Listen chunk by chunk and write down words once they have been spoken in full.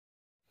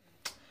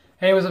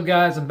Hey, what's up,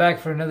 guys? I'm back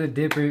for another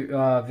dip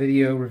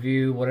video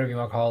review, whatever you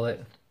want to call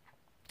it.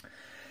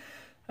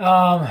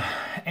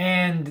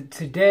 And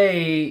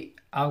today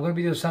I'm going to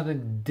be doing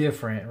something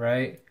different,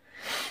 right?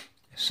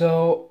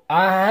 So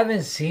I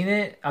haven't seen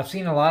it. I've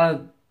seen a lot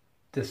of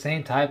the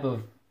same type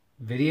of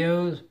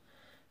videos,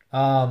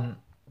 but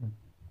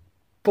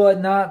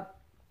not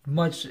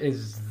much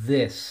as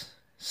this.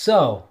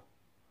 So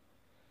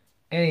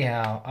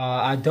anyhow,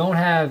 I don't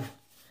have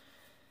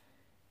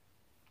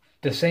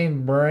the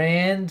same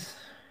brand,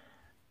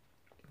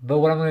 but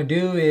what I'm gonna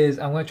do is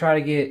I'm gonna try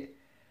to get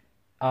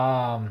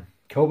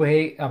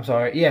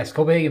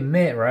Copenhagen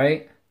Mint,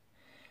 right?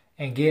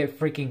 And get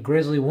freaking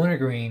Grizzly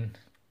Wintergreen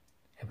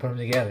and put them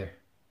together.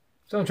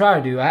 So I'm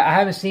trying to do. I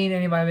haven't seen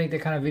anybody make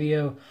that kind of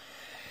video.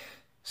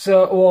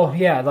 So, well,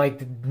 yeah,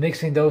 like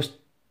mixing those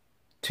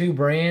two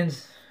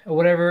brands or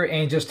whatever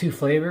and just two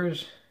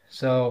flavors.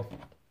 So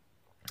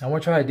I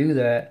want to try to do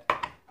that.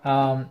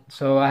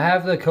 So I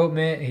have the Cope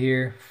Mint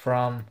here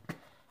from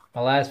my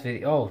last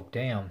video. Oh,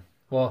 damn.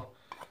 Well,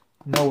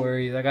 no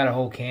worries. I got a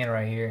whole can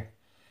right here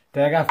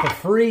that I got for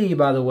free,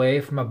 by the way,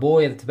 from my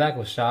boy at the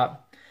tobacco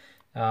shop.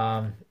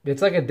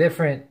 It's like a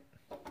different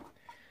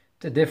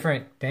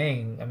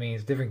thing. I mean,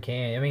 it's a different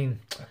can. I mean,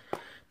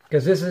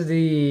 because this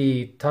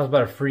is talks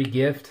about a free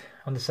gift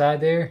on the side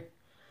there,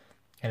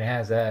 and it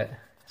has that.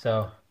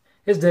 So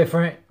it's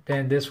different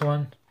than this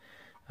one.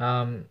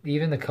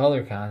 Even the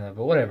color kind of,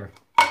 but whatever.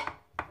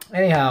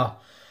 Anyhow,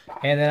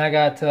 and then I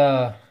got,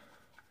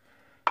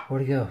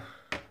 where'd he go?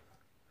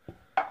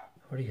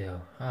 Where'd he go?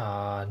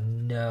 Ah,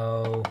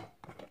 no.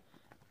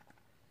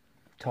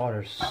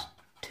 Totter's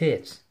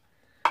tits.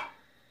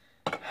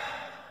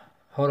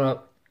 Hold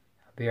up.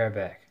 I'll be right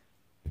back.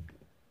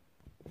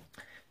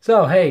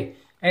 So, hey,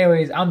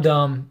 anyways, I'm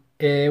dumb.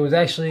 It was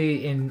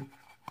actually in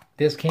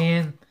this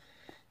can.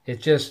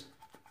 It just,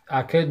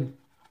 I couldn't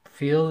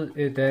feel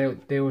it,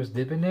 that there was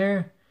dip in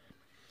there.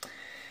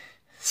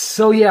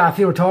 So, yeah, I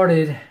feel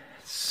retarded.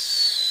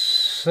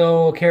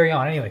 So, carry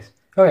on. Anyways.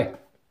 Okay.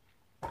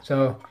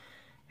 So,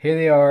 here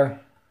they are.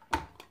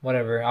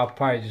 Whatever. I'll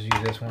probably just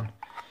use this one.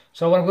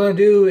 So, what I'm going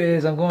to do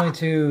is I'm going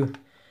to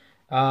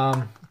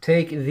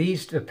take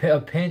a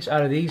pinch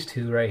out of these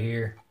two right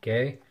here.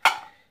 Okay.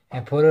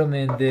 And put them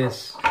in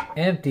this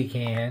empty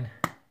can.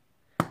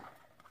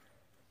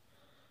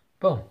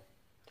 Boom.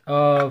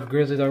 Of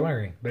Grizzly Dark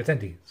Wintergreen. But it's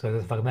empty. So, it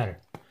doesn't fucking matter.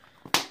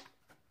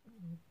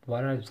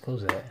 Why did I just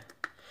close that?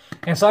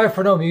 And sorry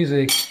for no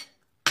music.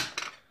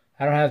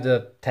 I don't have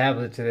the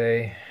tablet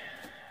today.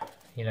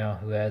 You know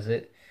who has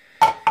it.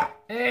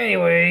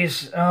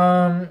 Anyways,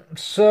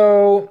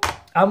 so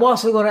I'm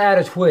also going to add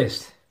a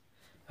twist.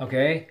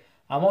 Okay?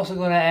 I'm also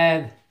going to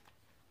add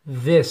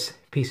this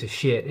piece of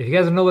shit. If you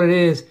guys don't know what it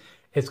is,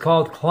 it's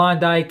called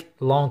Klondike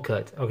Long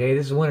Cut. Okay?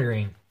 This is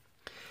wintergreen.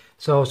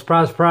 So,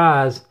 surprise,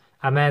 surprise,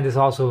 I'm adding this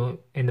also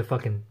in the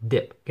fucking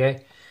dip.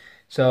 Okay?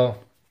 So,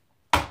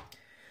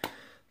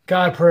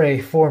 God pray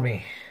for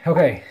me.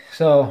 Okay,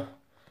 so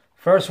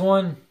first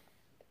one,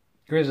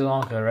 Grizzly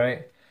Long Cut,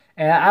 right?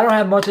 And I don't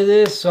have much of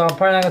this, so I'm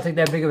probably not going to take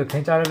that big of a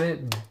pinch out of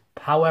it.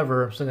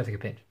 However, I'm still going to take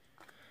a pinch.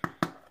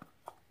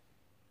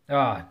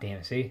 Ah, damn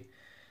it, see?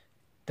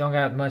 Don't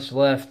got much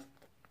left.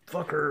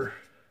 Fucker.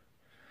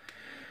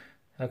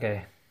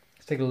 Okay,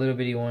 let's take a little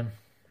bitty one.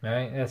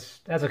 Alright, that's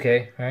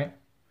okay, alright?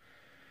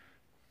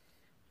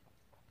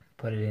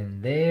 Put it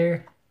in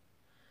there.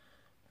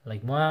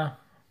 Like moi.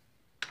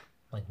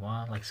 Like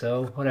moi, like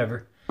so,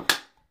 whatever.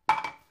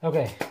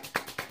 Okay.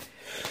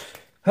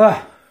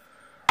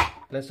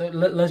 Let's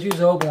use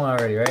the open one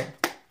already, right?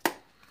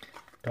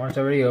 The one that's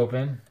already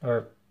open.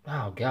 Or,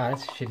 oh god,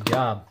 that's a shitty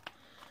job.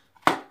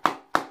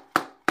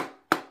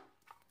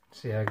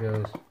 See how it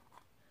goes.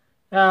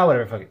 Ah,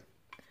 whatever, fuck it.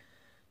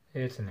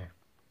 It's in there.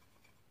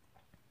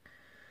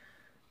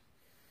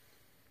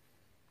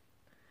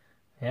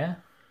 Yeah?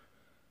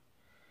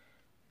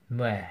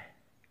 Meh.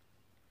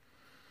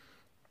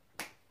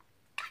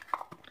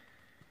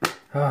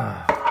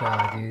 Oh,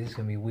 god, dude, this is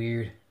gonna be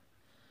weird.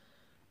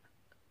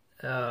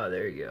 Oh,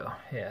 there you go.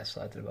 Yeah,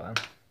 slide to the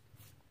bottom.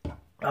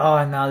 Oh,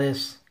 and now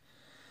this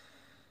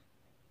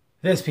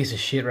piece of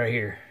shit right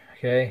here,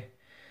 okay?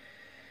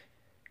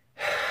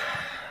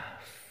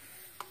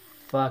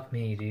 Fuck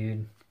me,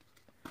 dude.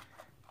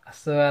 I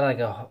still got like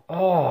a,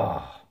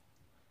 oh.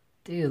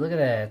 Dude, look at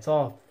that. It's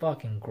all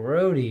fucking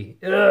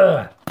grody.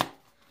 Ugh.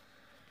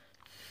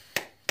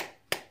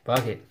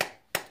 Fuck it.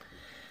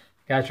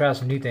 Gotta try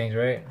some new things,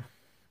 right?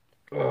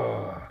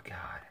 Oh,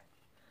 God.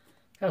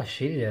 How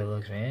shitty that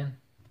looks, man.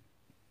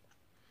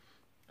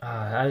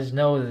 I just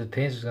know that the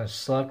pencil's gonna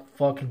suck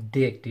fucking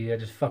dick, dude. I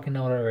just fucking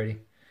know it already.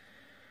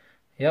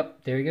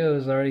 Yep, there he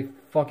goes. Already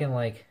fucking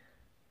like...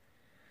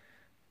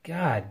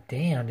 God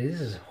damn, dude.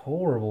 This is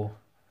horrible.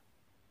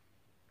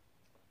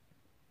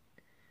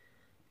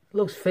 It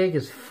looks fake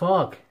as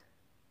fuck.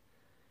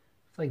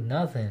 It's like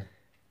nothing.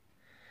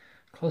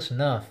 Close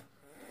enough.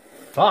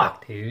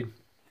 Fuck, dude.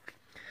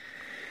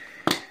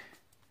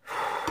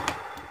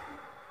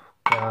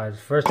 God,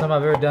 first time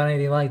I've ever done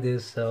anything like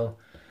this, so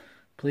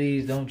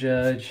please don't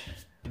judge.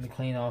 Let me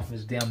clean off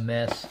this damn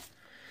mess.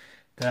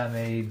 that I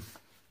made.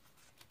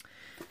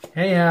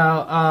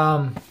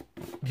 Anyhow,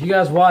 if you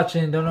guys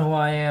watching don't know who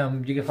I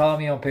am, you can follow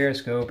me on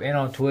Periscope and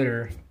on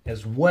Twitter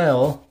as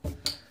well.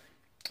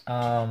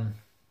 I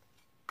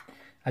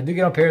do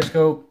get on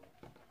Periscope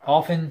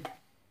often.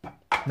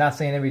 Not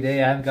saying every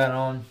day. I haven't gotten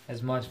on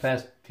as much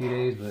past few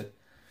days, but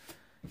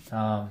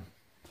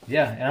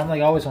yeah. And I'm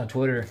like always on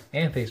Twitter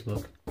and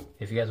Facebook.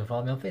 If you guys will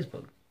follow me on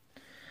Facebook,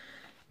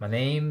 my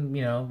name,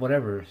 you know,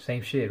 whatever,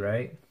 same shit,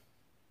 right?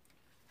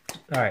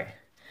 All right.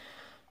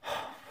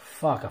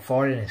 Fuck, I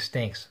farted and it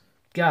stinks.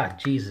 God,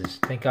 Jesus.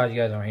 Thank God you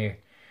guys aren't here.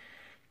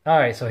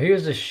 Alright, so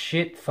here's the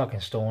shit fucking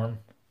storm.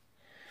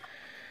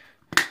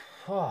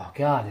 Oh,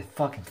 God, the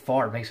fucking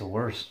fart makes it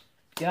worse.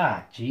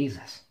 God,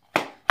 Jesus.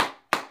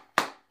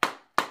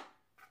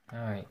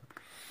 Alright.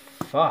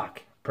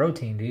 Fuck.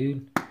 Protein,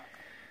 dude. I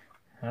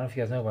don't know if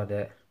you guys know about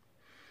that.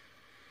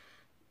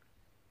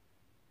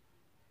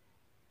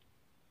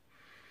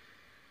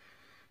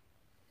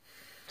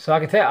 So I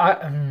can tell,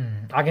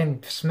 I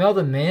can smell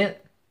the mint.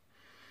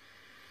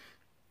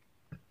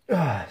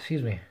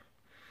 Excuse me.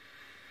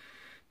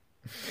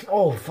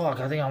 Oh fuck!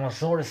 I think I'm gonna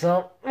sort this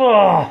out.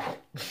 Oh,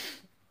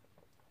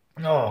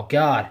 oh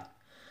God,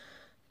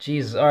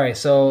 Jesus! All right,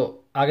 so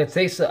I can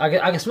taste.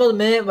 I can smell the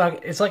mint,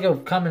 but it's like a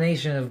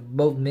combination of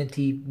both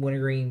minty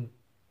wintergreen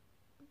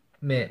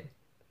mint.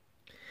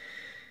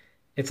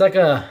 It's like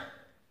a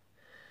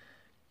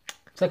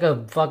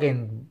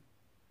fucking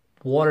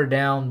watered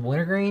down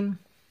wintergreen,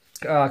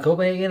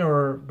 Copenhagen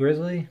or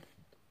Grizzly.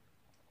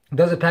 It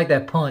doesn't pack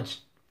that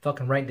punch,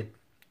 fucking right in the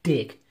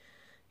dick.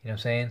 You know what I'm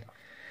saying?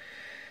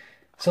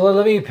 So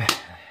let me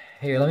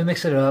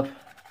mix it up.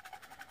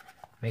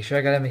 Make sure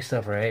I got it mixed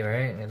up right?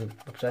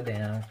 Upside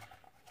down.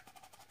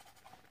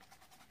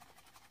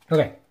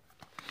 Okay.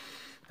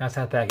 Now it's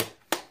time to pack it.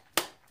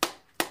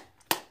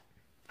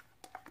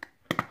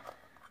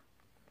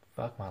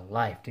 Fuck my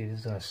life, dude. This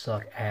is gonna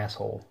suck,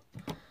 asshole.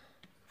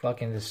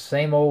 Fucking the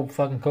same old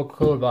fucking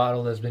Coca-Cola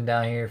bottle that's been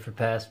down here for the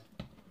past...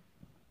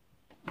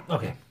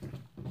 Okay.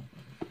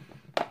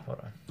 Hold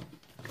on.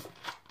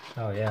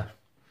 Oh, yeah.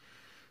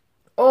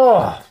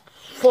 Oh,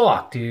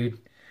 fuck, dude.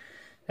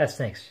 That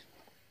stinks.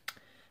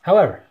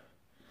 However,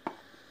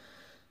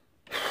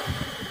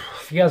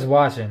 if you guys are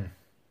watching,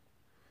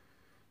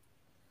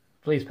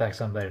 please pack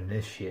something better than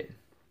this shit.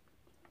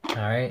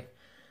 Alright?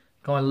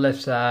 Go on the left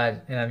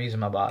side, and I'm using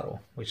my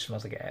bottle, which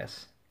smells like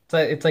ass.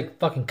 It's like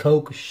fucking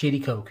Coke,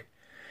 shitty Coke.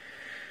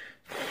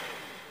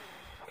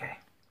 Okay.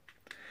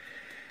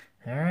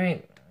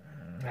 Alright.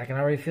 I can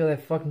already feel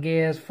that fucking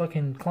gay ass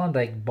fucking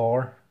Klondike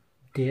bar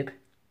dip.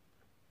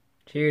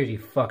 Cheers, you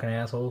fucking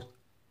assholes.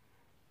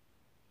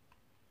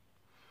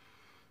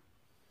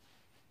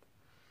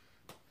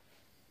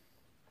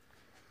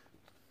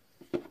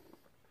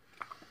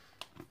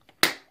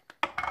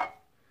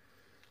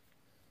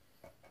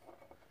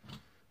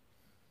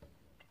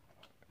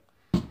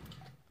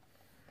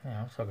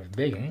 Yeah, this fucker's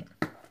big, ain't it?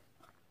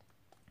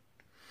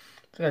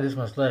 So I got this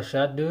much left.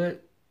 Should I do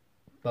it?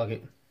 Fuck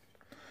it.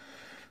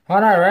 Why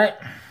not, right?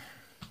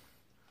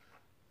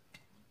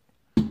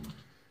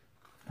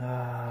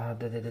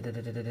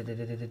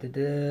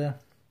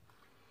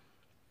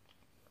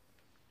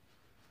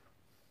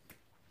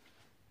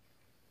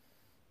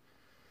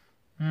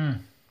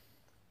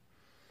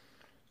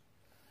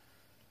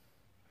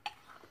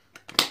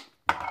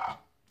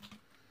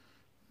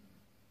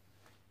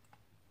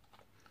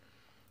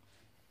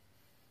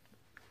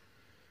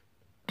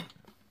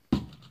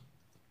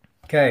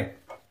 Okay.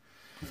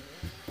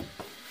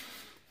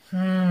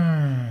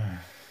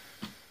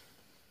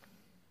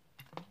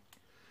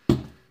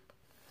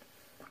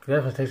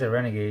 Definitely tastes like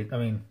Renegade. I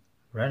mean,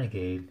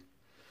 Renegade.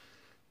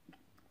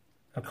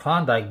 A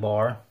Klondike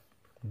bar.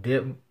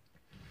 Dip.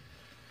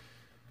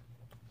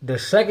 The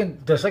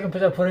second pinch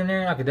I put in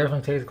there, I could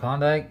definitely taste the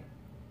Klondike.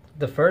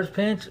 The first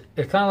pinch,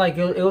 it's kind of like,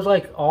 it was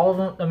like all of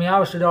them. I mean,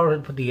 obviously they all were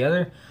put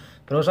together,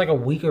 but it was like a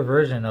weaker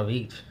version of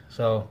each.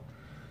 So,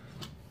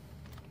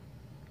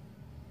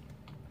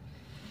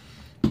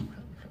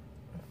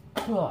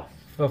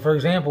 for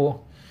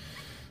example,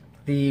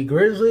 the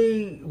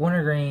Grizzly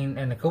Wintergreen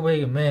and the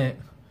Copenhagen Mint,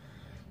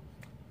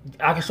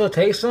 I can still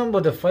taste them,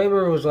 but the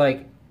flavor was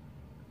like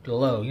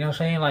low. You know what I'm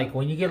saying? Like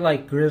when you get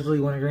like Grizzly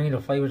Wintergreen, the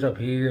flavor's up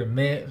here,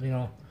 mint, you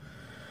know,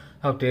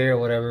 up there or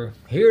whatever.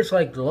 Here it's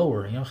like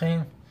lower. You know what I'm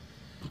saying?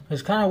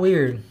 It's kind of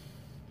weird.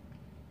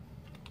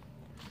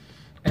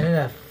 And then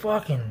that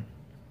fucking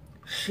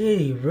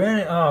shitty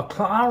I don't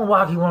know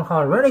why you want to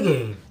call it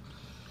Renegade.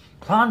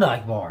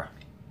 Klondike bar.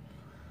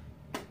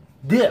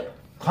 Dip.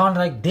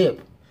 Klondike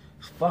dip.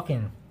 It's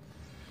fucking...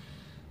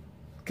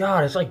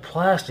 God, it's like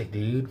plastic,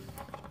 dude.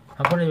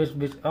 I'm putting this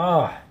bitch...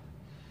 Oh.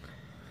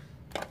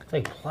 It's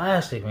like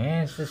plastic,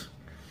 man. It's just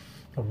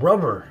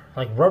rubber.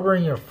 Like rubber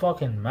in your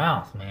fucking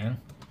mouth, man.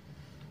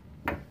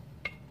 It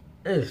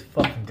is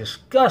fucking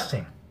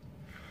disgusting.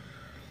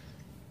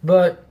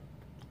 But...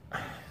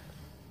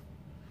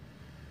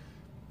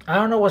 I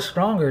don't know what's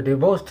stronger. They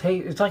both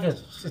taste... It's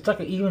like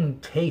an even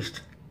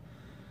taste.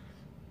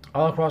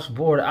 All across the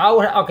board.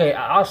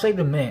 I'll say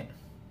the mint.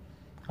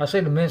 I'll say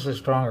the mint's is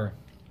stronger.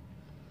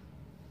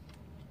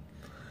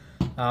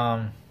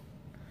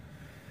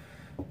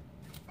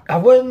 I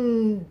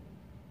wouldn't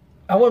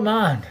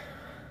mind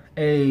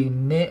a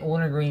mint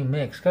wintergreen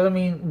mix, because I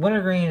mean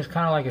wintergreen is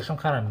kind of like some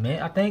kind of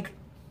mint, I think.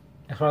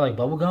 It's probably like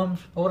bubble gums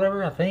or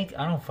whatever, I think.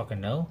 I don't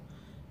fucking know.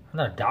 I'm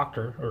not a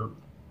doctor or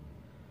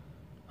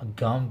a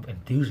gum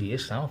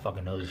enthusiast. I don't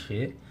fucking know this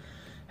shit.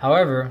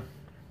 However,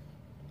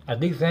 I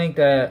do think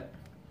that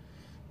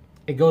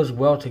it goes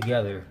well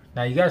together.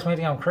 Now, you guys may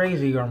think I'm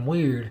crazy or I'm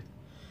weird.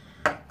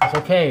 It's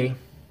okay.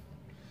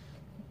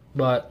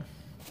 But,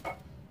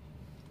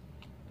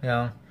 you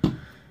know,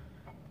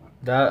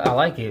 that I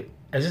like it.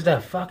 It's just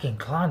that fucking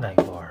Klondike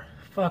bar.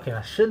 Fucking,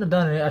 I shouldn't have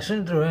done it. I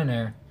shouldn't have threw it in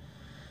there.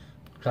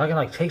 So I can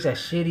like taste that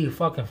shitty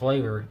fucking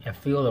flavor and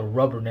feel the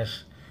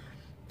rubberness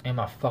in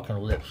my fucking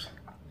lips.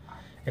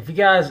 If you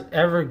guys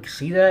ever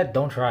see that,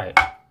 don't try it.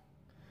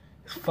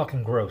 It's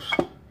fucking gross.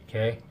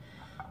 Okay?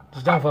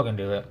 Just don't fucking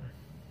do it.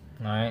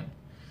 Alright?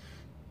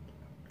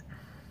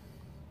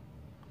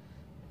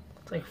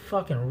 It's like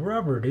fucking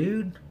rubber,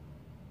 dude.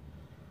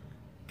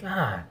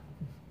 God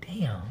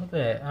damn. Look at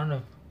that. I don't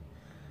know.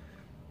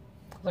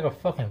 It's like a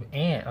fucking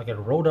ant. Like a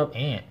rolled up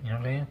ant. You know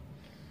what I'm saying?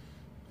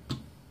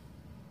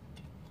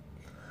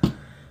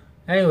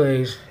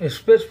 Anyways, it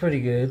spits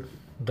pretty good,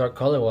 dark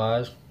color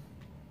wise,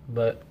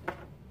 but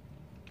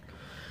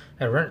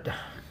that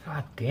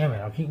God damn it,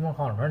 I'll keep on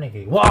calling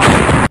Renegade. Wow!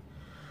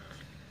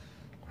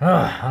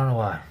 I don't know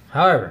why.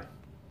 However,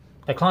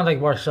 that Klondike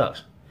bar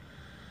sucks.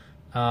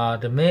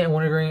 The mint and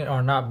wintergreen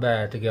are not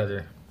bad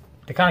together.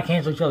 They kind of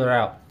cancel each other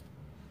out,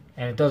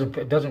 and it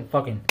doesn't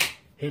fucking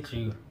hit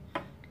you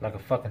like a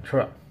fucking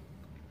truck.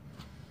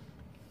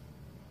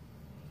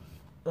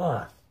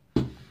 Ugh.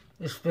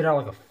 It spit out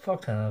like a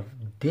fuck ton of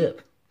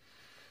dip.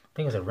 I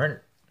think it's a rent.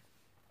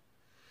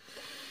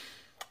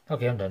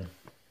 Okay, I'm done.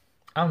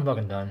 I'm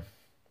fucking done.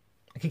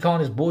 I keep calling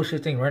this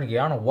bullshit thing Renegade.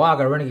 I don't know why I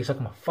got Renegade stuck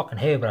in my fucking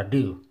head, but I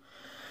do.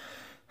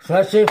 So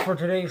that's it for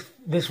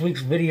this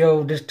week's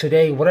video.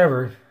 Today,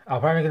 whatever. I'll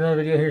probably make another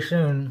video here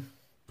soon.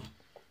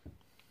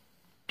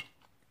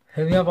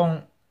 Hit me up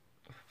on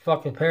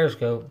fucking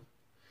Periscope.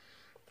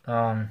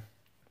 And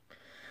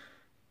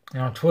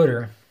on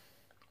Twitter.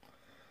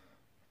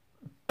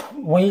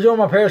 When you join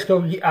my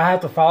Periscope, I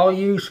have to follow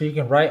you so you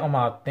can write on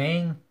my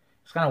thing.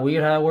 It's kind of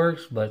weird how it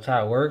works, but it's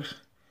how it works.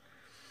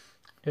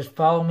 Just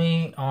follow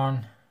me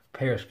on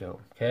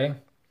Periscope, okay?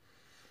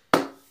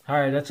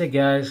 Alright, that's it,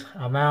 guys.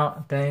 I'm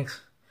out.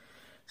 Thanks.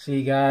 See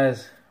you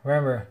guys.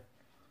 Remember,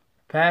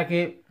 pack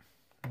it,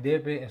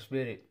 dip it, and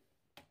spit it.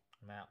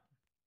 I'm out.